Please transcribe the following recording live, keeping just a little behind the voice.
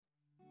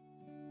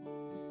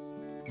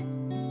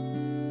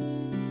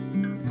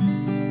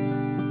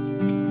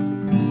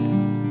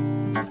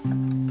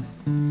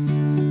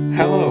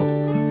Hello,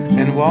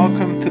 and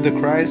welcome to the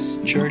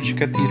Christ Church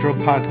Cathedral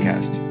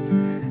podcast.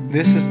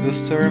 This is the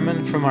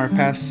sermon from our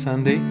past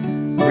Sunday,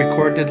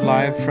 recorded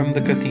live from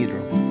the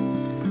cathedral.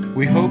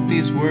 We hope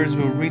these words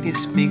will really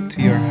speak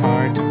to your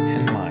heart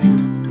and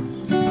mind.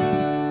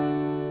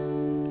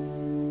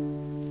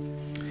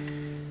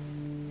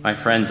 My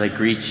friends, I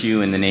greet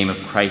you in the name of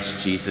Christ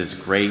Jesus.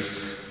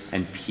 Grace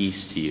and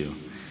peace to you.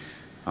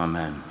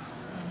 Amen.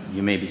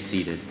 You may be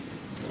seated.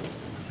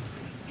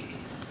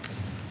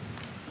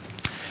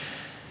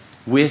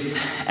 With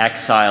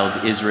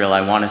exiled Israel,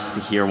 I want us to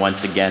hear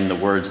once again the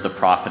words of the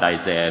prophet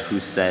Isaiah, who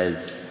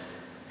says,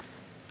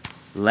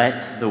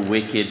 "Let the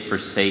wicked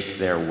forsake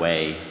their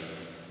way,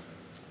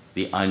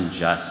 the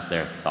unjust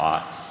their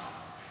thoughts,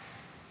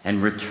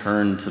 and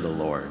return to the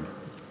Lord,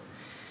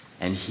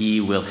 and he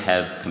will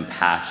have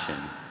compassion.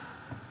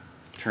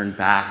 Turn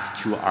back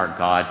to our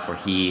God, for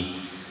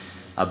he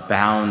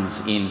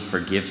abounds in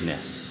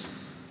forgiveness.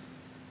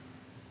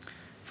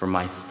 For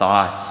my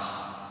thoughts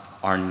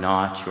are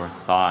not your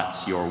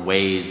thoughts, your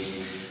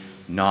ways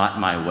not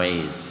my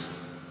ways,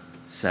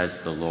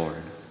 says the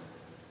Lord."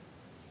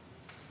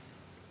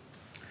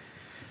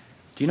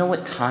 Do you know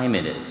what time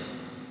it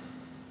is?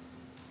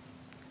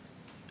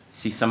 I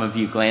see some of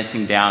you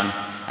glancing down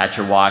at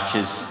your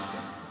watches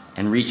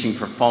and reaching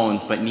for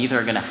phones, but neither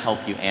are going to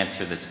help you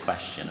answer this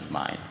question of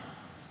mine.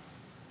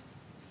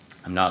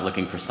 I'm not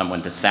looking for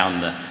someone to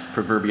sound the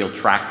proverbial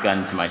track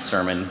gun to my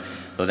sermon,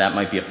 though that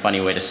might be a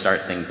funny way to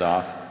start things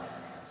off.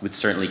 Would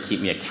certainly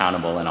keep me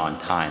accountable and on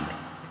time.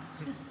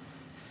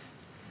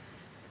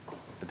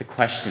 But the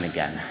question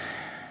again,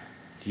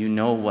 do you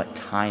know what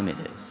time it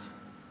is?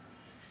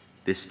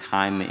 This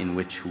time in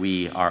which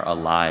we are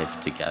alive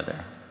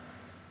together.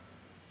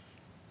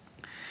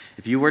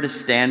 If you were to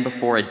stand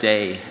before a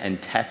day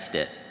and test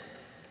it,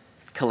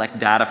 collect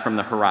data from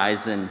the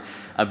horizon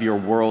of your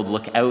world,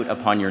 look out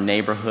upon your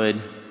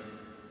neighborhood,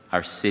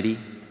 our city.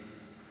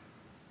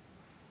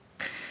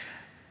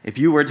 If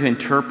you were to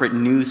interpret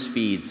news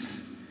feeds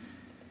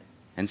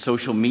and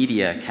social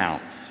media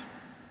accounts,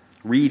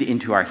 read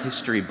into our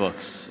history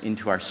books,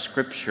 into our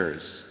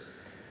scriptures,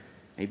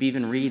 maybe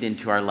even read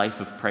into our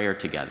life of prayer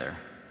together,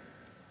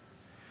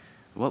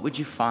 what would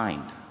you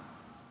find?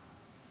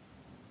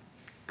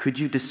 Could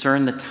you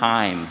discern the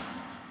time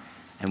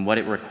and what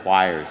it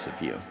requires of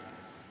you?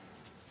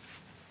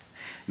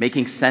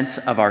 Making sense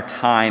of our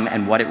time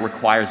and what it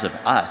requires of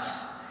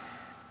us,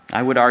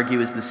 I would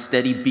argue, is the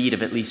steady beat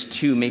of at least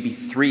 2, maybe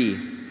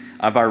 3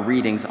 of our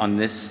readings on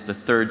this, the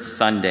third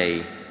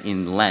Sunday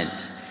in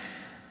Lent,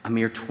 a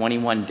mere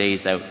 21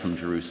 days out from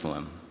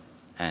Jerusalem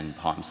and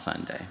Palm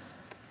Sunday.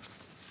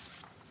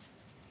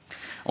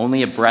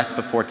 Only a breath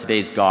before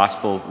today's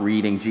gospel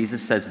reading,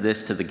 Jesus says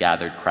this to the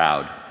gathered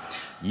crowd: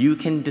 "You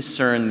can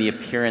discern the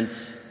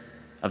appearance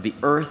of the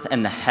earth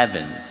and the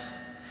heavens.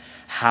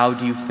 How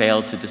do you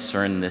fail to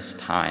discern this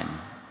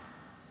time?"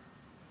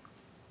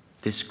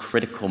 This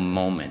critical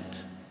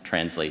moment,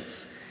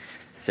 translates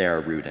Sarah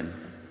Rudin.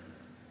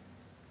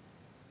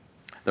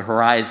 The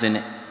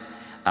horizon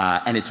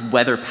and its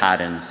weather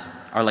patterns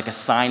are like a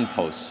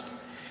signpost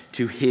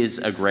to his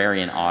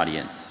agrarian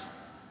audience.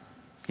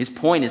 His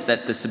point is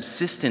that the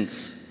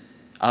subsistence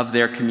of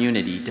their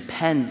community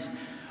depends,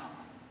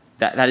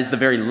 that is the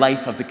very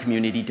life of the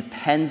community,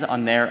 depends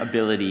on their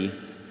ability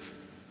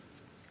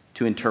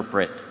to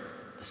interpret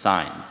the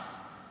signs.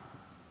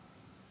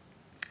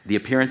 The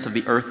appearance of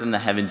the earth and the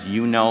heavens,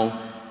 you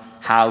know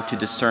how to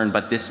discern,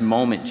 but this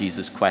moment,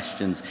 Jesus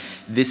questions,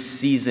 this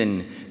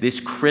season, this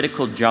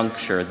critical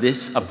juncture,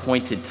 this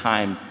appointed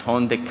time,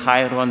 ton de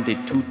kairon de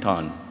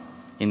touton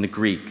in the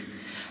Greek,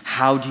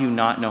 how do you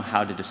not know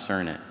how to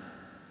discern it?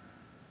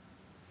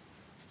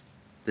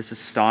 This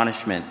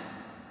astonishment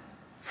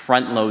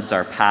front loads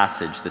our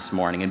passage this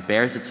morning and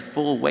bears its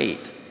full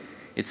weight,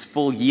 its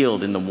full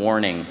yield in the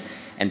warning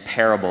and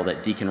parable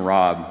that Deacon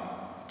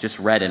Rob just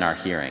read in our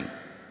hearing.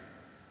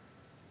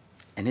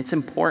 And it's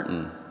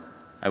important,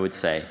 I would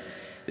say,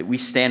 that we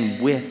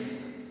stand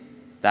with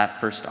that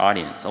first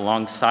audience,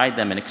 alongside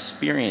them, and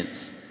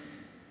experience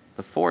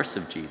the force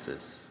of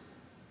Jesus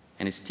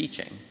and his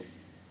teaching,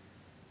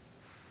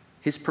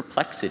 his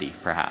perplexity,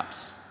 perhaps.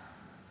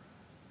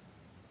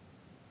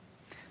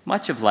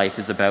 Much of life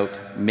is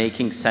about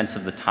making sense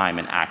of the time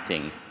and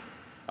acting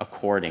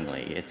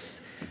accordingly.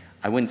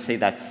 I wouldn't say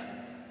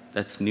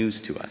that's news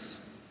to us.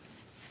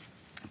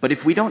 But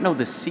if we don't know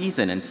the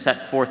season and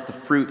set forth the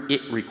fruit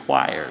it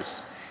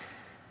requires,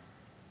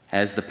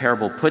 as the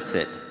parable puts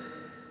it,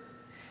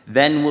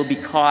 then we'll be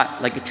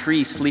caught like a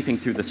tree sleeping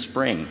through the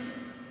spring.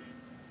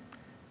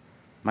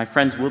 My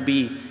friends, we'll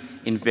be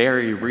in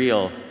very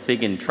real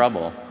figgin'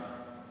 trouble.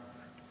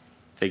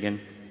 Figgin'?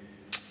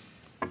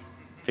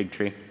 Fig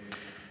tree?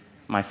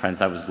 My friends,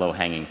 that was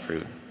low-hanging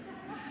fruit.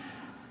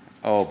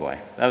 Oh boy,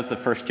 that was the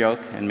first joke,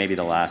 and maybe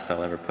the last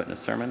I'll ever put in a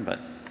sermon, but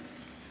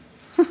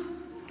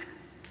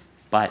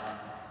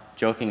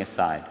joking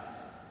aside,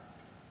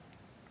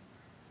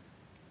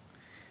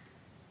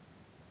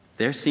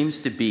 there seems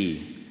to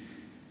be,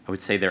 I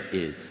would say there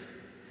is,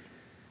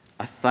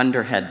 a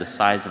thunderhead the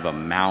size of a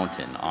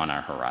mountain on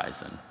our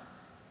horizon.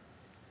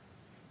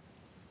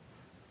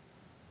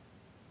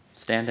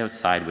 Stand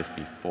outside with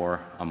me for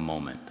a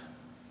moment.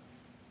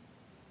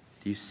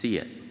 Do you see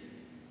it?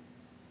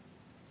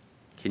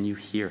 Can you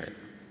hear it?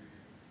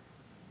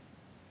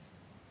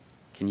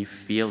 Can you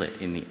feel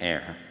it in the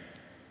air?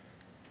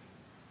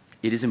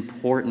 It is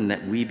important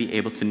that we be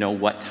able to know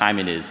what time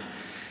it is,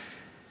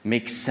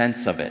 make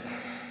sense of it,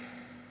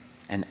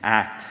 and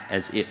act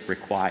as it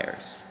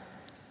requires.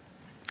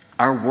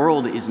 Our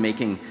world is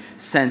making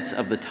sense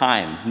of the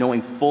time,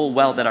 knowing full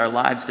well that our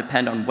lives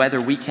depend on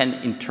whether we can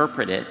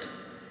interpret it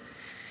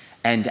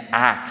and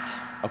act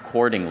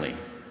accordingly.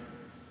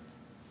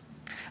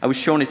 I was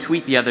shown a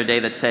tweet the other day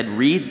that said,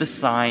 "Read the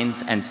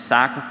signs and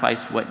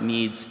sacrifice what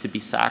needs to be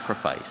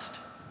sacrificed."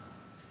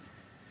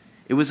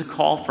 It was a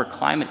call for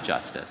climate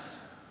justice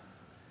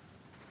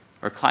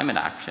or climate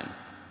action.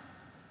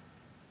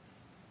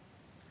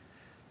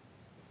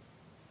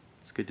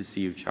 It's good to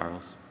see you,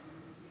 Charles.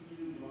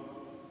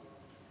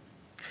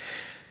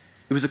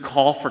 It was a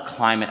call for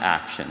climate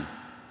action.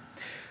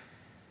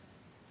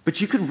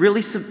 But you could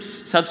really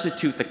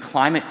substitute the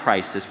climate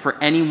crisis for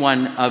any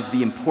one of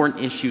the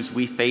important issues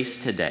we face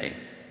today.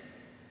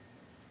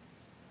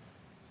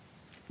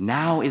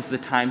 Now is the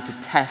time to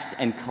test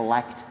and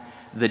collect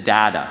the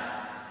data,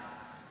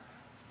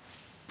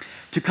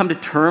 to come to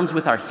terms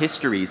with our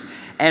histories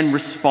and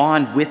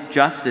respond with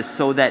justice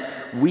so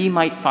that we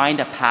might find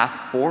a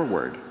path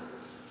forward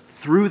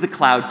through the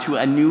cloud to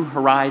a new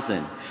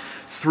horizon,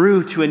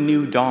 through to a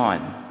new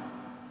dawn.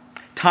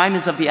 Time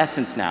is of the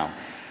essence now.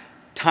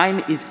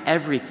 Time is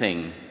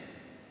everything,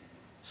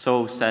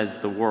 so says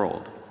the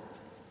world.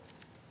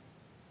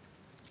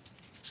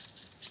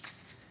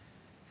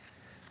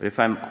 But if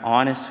I'm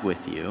honest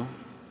with you,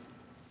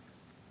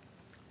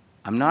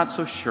 I'm not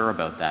so sure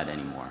about that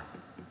anymore.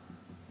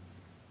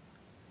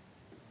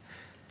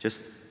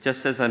 Just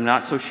as I'm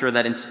not so sure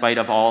that in spite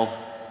of all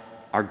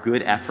our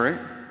good effort,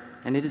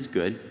 and it is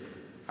good,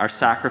 our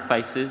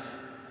sacrifices,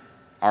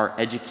 our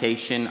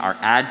education, our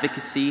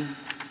advocacy,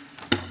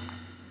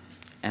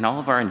 and all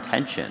of our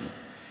intention,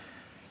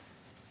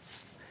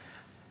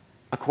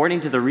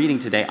 according to the reading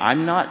today,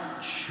 I'm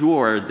not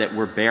sure that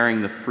we're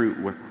bearing the fruit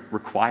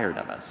required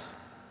of us,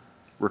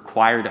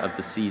 required of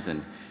the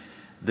season.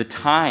 The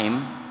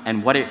time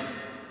and what it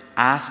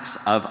asks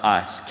of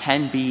us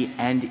can be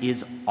and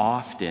is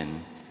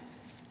often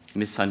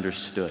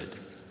misunderstood.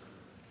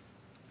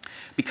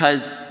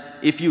 Because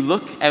if you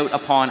look out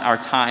upon our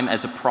time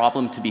as a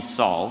problem to be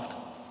solved,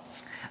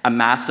 a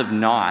massive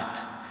knot,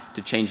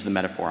 to change the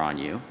metaphor on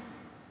you,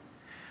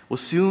 well,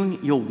 soon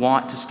you'll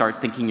want to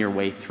start thinking your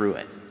way through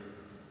it.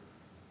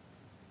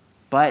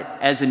 But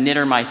as a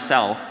knitter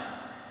myself,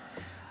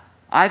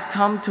 I've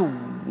come to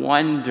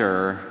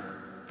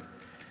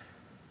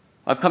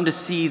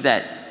see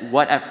that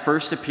what at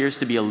first appears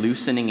to be a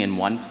loosening in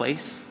one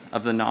place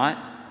of the knot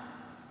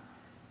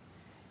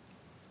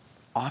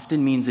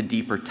often means a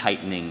deeper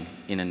tightening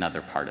in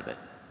another part of it.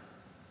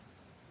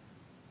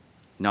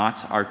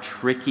 Knots are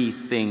tricky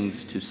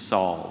things to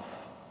solve,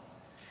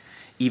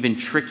 even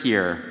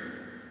trickier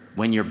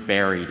when you're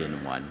buried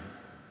in one.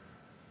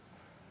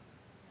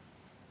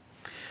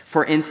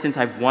 For instance,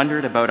 I've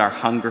wondered about our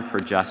hunger for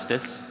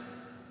justice.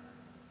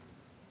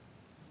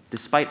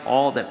 Despite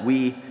all that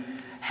we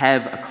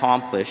have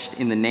accomplished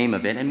in the name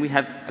of it, and we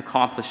have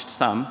accomplished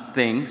some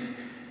things,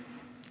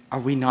 are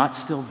we not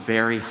still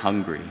very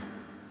hungry?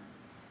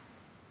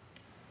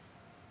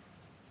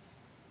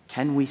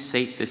 Can we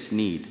sate this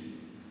need?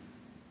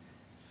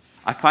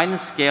 I find the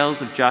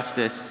scales of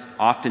justice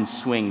often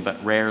swing,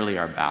 but rarely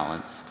are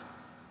balanced.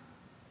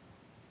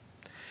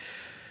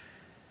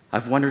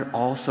 I've wondered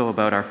also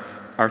about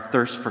our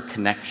thirst for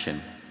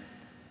connection.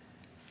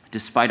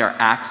 Despite our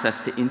access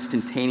to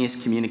instantaneous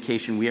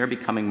communication, we are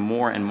becoming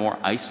more and more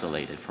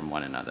isolated from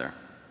one another.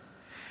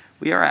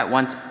 We are at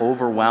once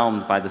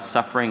overwhelmed by the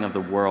suffering of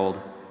the world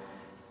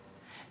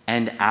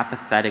and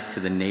apathetic to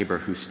the neighbor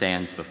who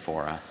stands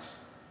before us.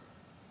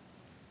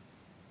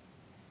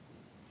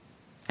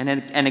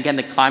 And again,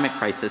 the climate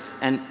crisis,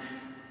 and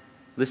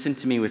listen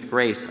to me with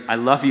grace, I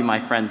love you, my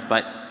friends,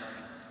 but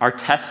our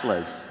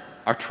Teslas,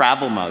 our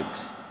travel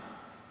mugs,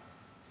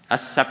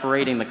 us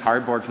separating the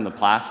cardboard from the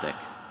plastic,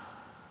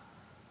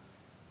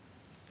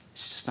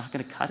 it's just not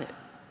going to cut it.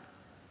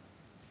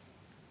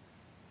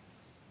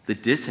 The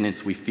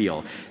dissonance we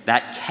feel,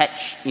 that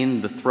catch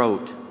in the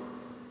throat,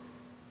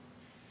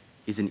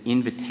 is an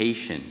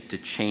invitation to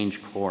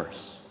change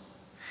course,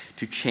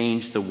 to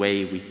change the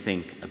way we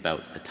think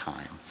about the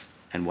time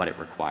and what it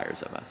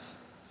requires of us.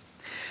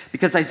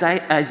 Because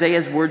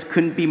Isaiah's words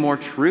couldn't be more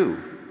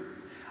true.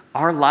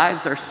 Our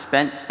lives are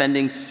spent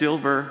spending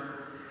silver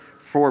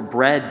for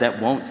bread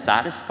that won't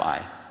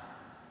satisfy,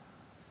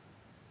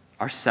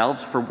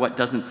 ourselves for what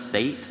doesn't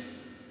sate,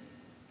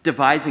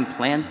 devising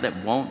plans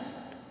that won't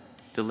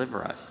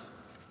deliver us.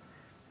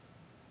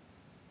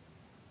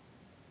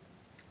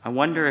 I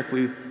wonder if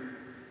we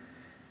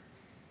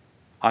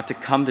ought to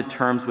come to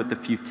terms with the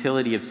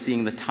futility of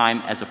seeing the time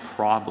as a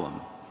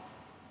problem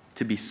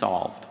to be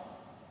solved,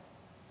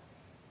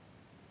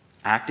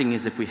 acting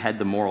as if we had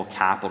the moral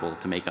capital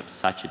to make up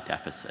such a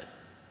deficit.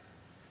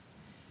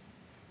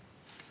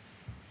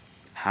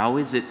 How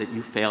is it that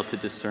you fail to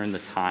discern the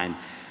time?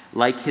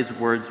 Like his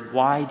words,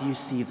 why do you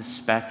see the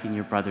speck in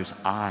your brother's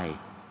eye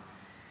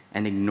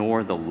and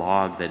ignore the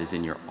log that is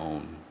in your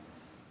own?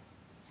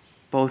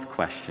 Both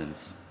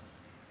questions.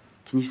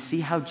 Can you see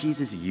how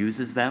Jesus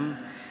uses them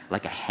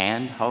like a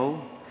hand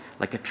hoe,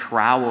 like a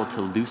trowel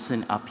to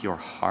loosen up your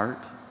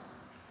heart,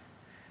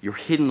 your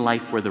hidden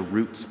life where the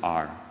roots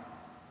are,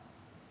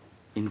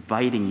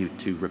 inviting you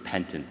to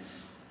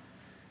repentance?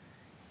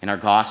 In our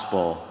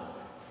gospel,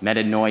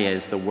 metanoia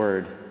is the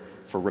word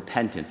for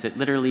repentance. It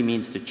literally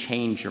means to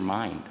change your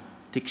mind,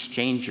 to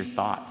exchange your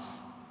thoughts.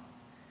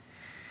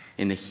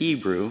 In the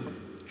Hebrew,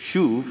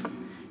 shuv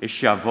is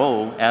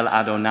shavo el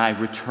Adonai,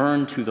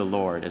 return to the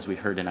Lord, as we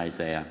heard in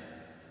Isaiah.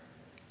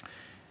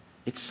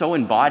 It's so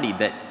embodied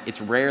that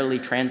it's rarely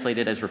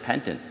translated as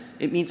repentance.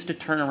 It means to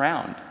turn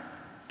around,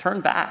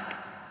 turn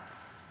back.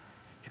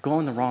 You're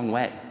going the wrong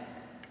way.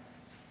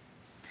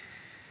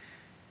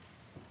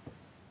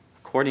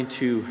 According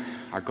to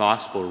our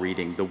gospel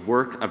reading, the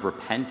work of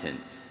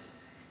repentance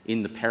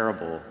in the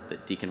parable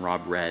that Deacon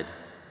Rob read,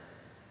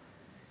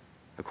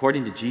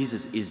 according to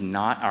Jesus, is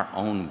not our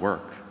own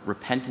work.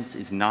 Repentance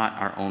is not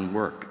our own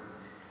work.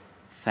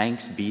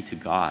 Thanks be to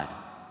God.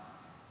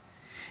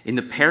 In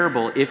the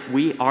parable, if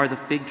we are the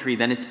fig tree,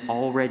 then it's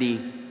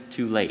already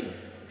too late.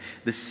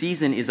 The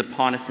season is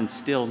upon us and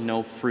still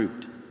no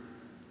fruit,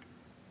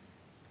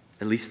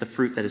 at least the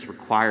fruit that is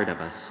required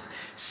of us.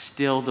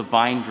 Still, the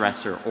vine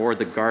dresser or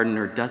the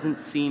gardener doesn't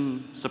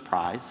seem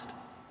surprised,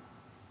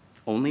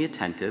 only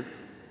attentive,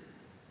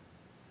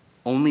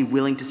 only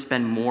willing to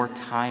spend more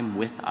time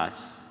with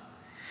us,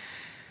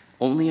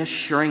 only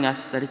assuring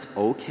us that it's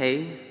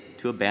okay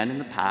to abandon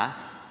the path,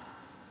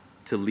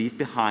 to leave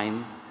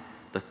behind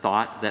the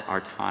thought that our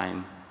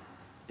time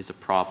is a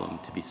problem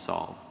to be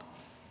solved.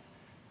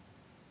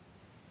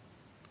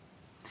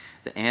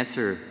 The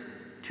answer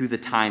to the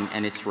time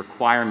and its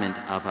requirement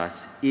of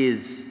us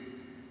is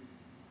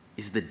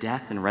the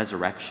death and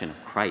resurrection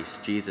of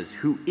Christ Jesus,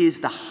 who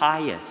is the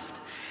highest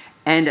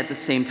and at the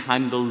same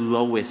time the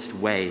lowest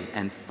way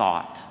and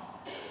thought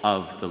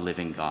of the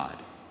living God.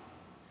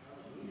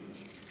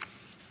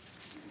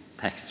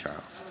 Thanks,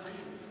 Charles.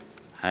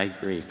 I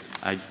agree.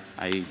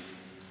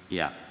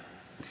 Yeah.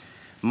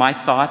 My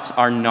thoughts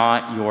are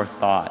not your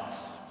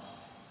thoughts.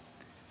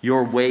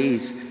 Your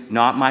ways,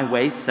 not my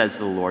ways, says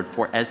the Lord.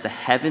 For as the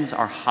heavens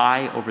are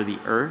high over the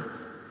earth,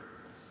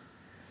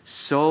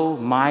 so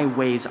my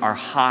ways are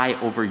high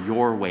over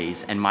your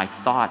ways, and my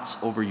thoughts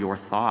over your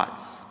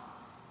thoughts.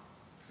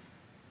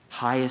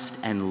 Highest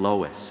and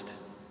lowest.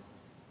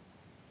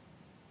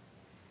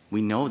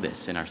 We know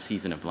this in our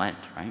season of Lent,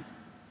 right?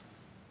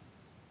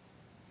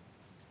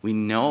 We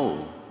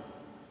know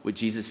what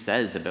Jesus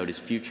says about his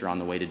future on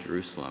the way to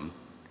Jerusalem.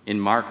 In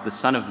Mark, the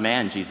Son of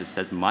Man, Jesus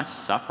says,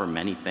 must suffer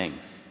many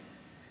things,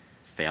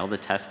 fail the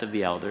test of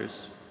the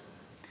elders,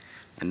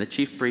 and the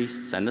chief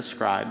priests and the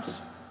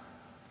scribes,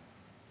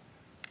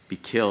 be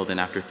killed, and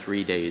after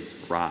 3 days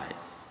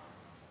rise.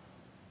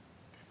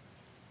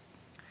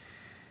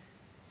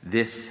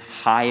 This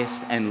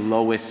highest and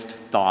lowest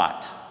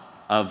thought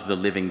of the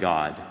living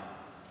God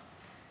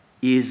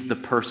is the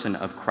person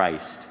of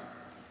Christ,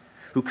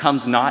 who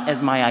comes not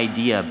as my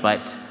idea,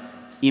 but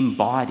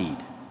embodied,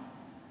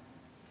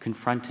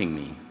 confronting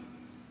me,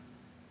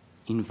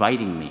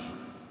 inviting me,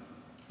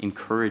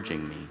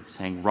 encouraging me,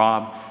 saying,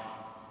 Rob,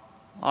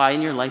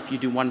 in your life you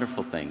do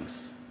wonderful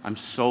things. I'm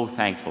so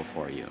thankful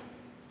for you.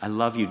 I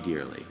love you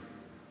dearly.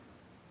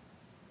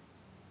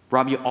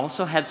 Rob, you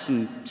also have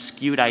some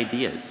skewed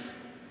ideas,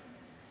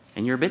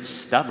 and you're a bit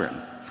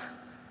stubborn.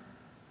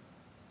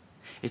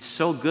 It's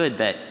so good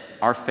that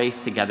our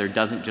faith together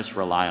doesn't just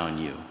rely on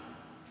you.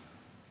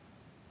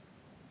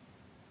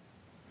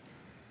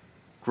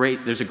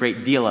 There's a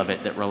great deal of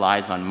it that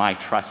relies on my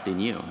trust in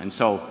you. And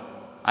so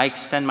I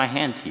extend my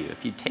hand to you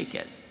if you'd take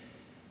it.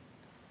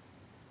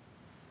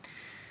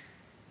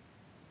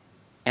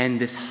 And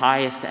this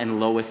highest and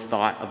lowest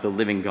thought of the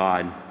living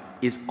God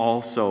is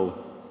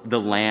also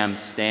the Lamb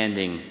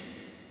standing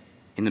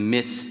in the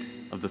midst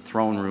of the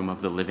throne room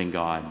of the living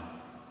God,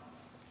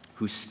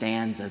 who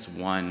stands as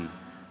one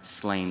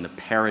slain, the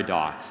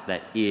paradox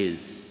that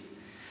is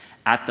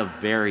at the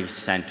very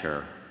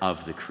center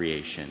of the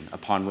creation,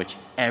 upon which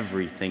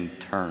everything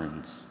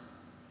turns.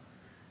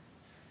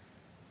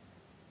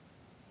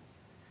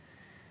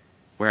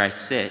 Where I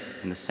sit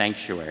in the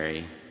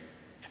sanctuary,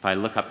 if I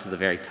look up to the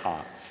very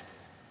top,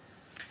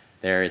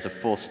 there is a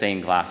full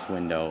stained glass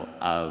window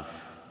of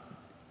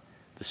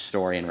the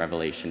story in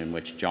Revelation in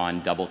which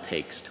John double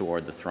takes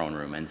toward the throne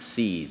room and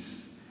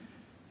sees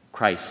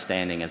Christ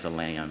standing as a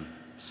lamb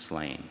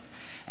slain.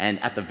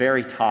 And at the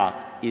very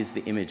top is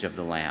the image of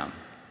the lamb.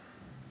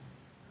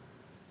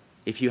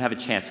 If you have a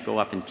chance, go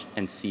up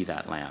and see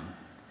that lamb.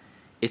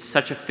 It's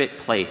such a fit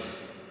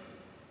place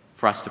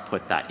for us to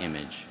put that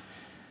image.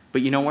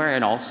 But you know where?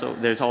 And also,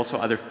 there's also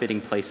other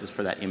fitting places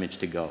for that image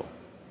to go.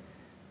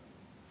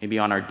 Maybe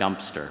on our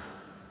dumpster.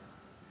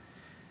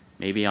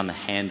 Maybe on the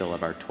handle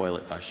of our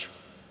toilet brush.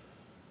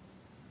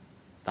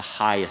 The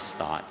highest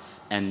thoughts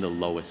and the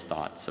lowest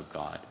thoughts of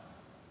God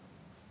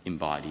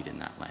embodied in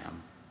that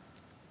lamb.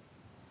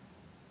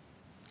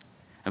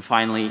 And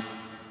finally,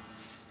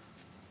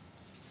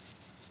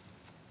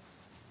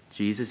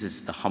 Jesus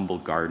is the humble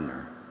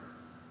gardener,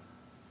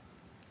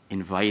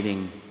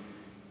 inviting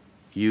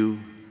you,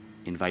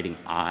 inviting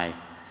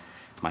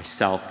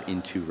myself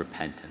into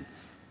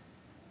repentance.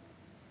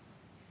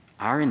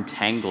 Our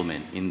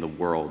entanglement in the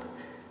world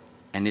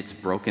and its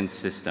broken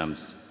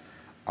systems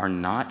are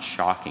not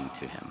shocking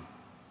to him.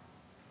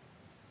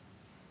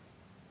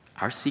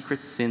 Our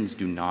secret sins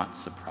do not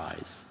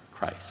surprise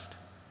Christ.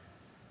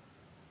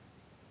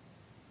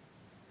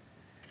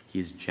 He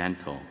is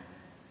gentle,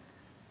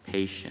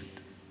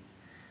 patient,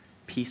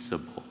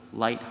 peaceable,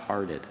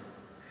 light-hearted,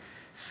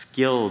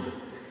 skilled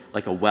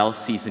like a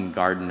well-seasoned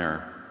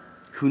gardener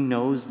who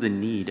knows the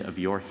need of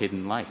your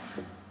hidden life,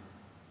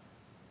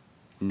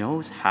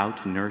 knows how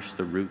to nourish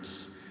the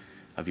roots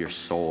of your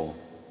soul,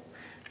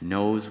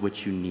 knows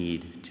what you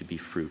need to be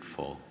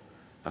fruitful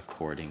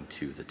according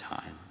to the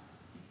time.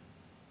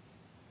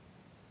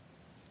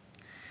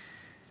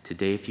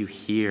 Today, if you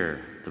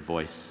hear the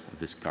voice of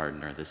this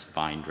gardener, this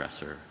vine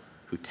dresser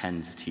who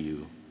tends to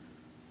you,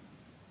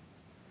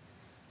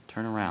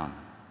 turn around.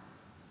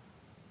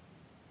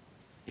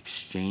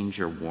 Exchange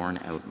your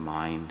worn-out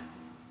mind.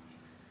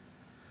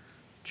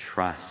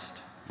 Trust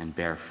and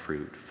bear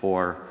fruit,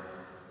 for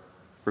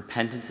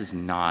repentance is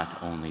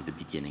not only the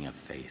beginning of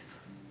faith.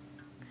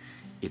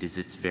 It is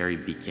its very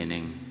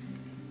beginning,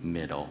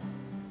 middle,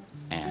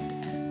 and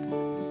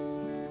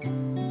end.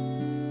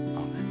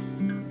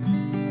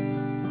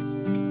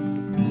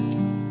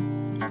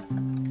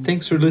 Amen.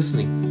 Thanks for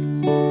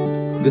listening.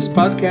 This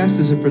podcast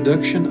is a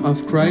production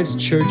of Christ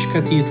Church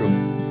Cathedral.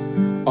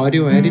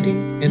 Audio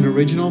editing and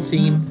original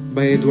theme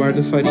by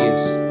Eduardo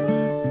Farias.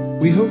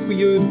 We hope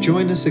you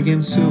join us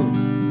again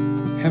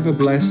soon. Have a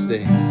blessed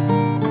day.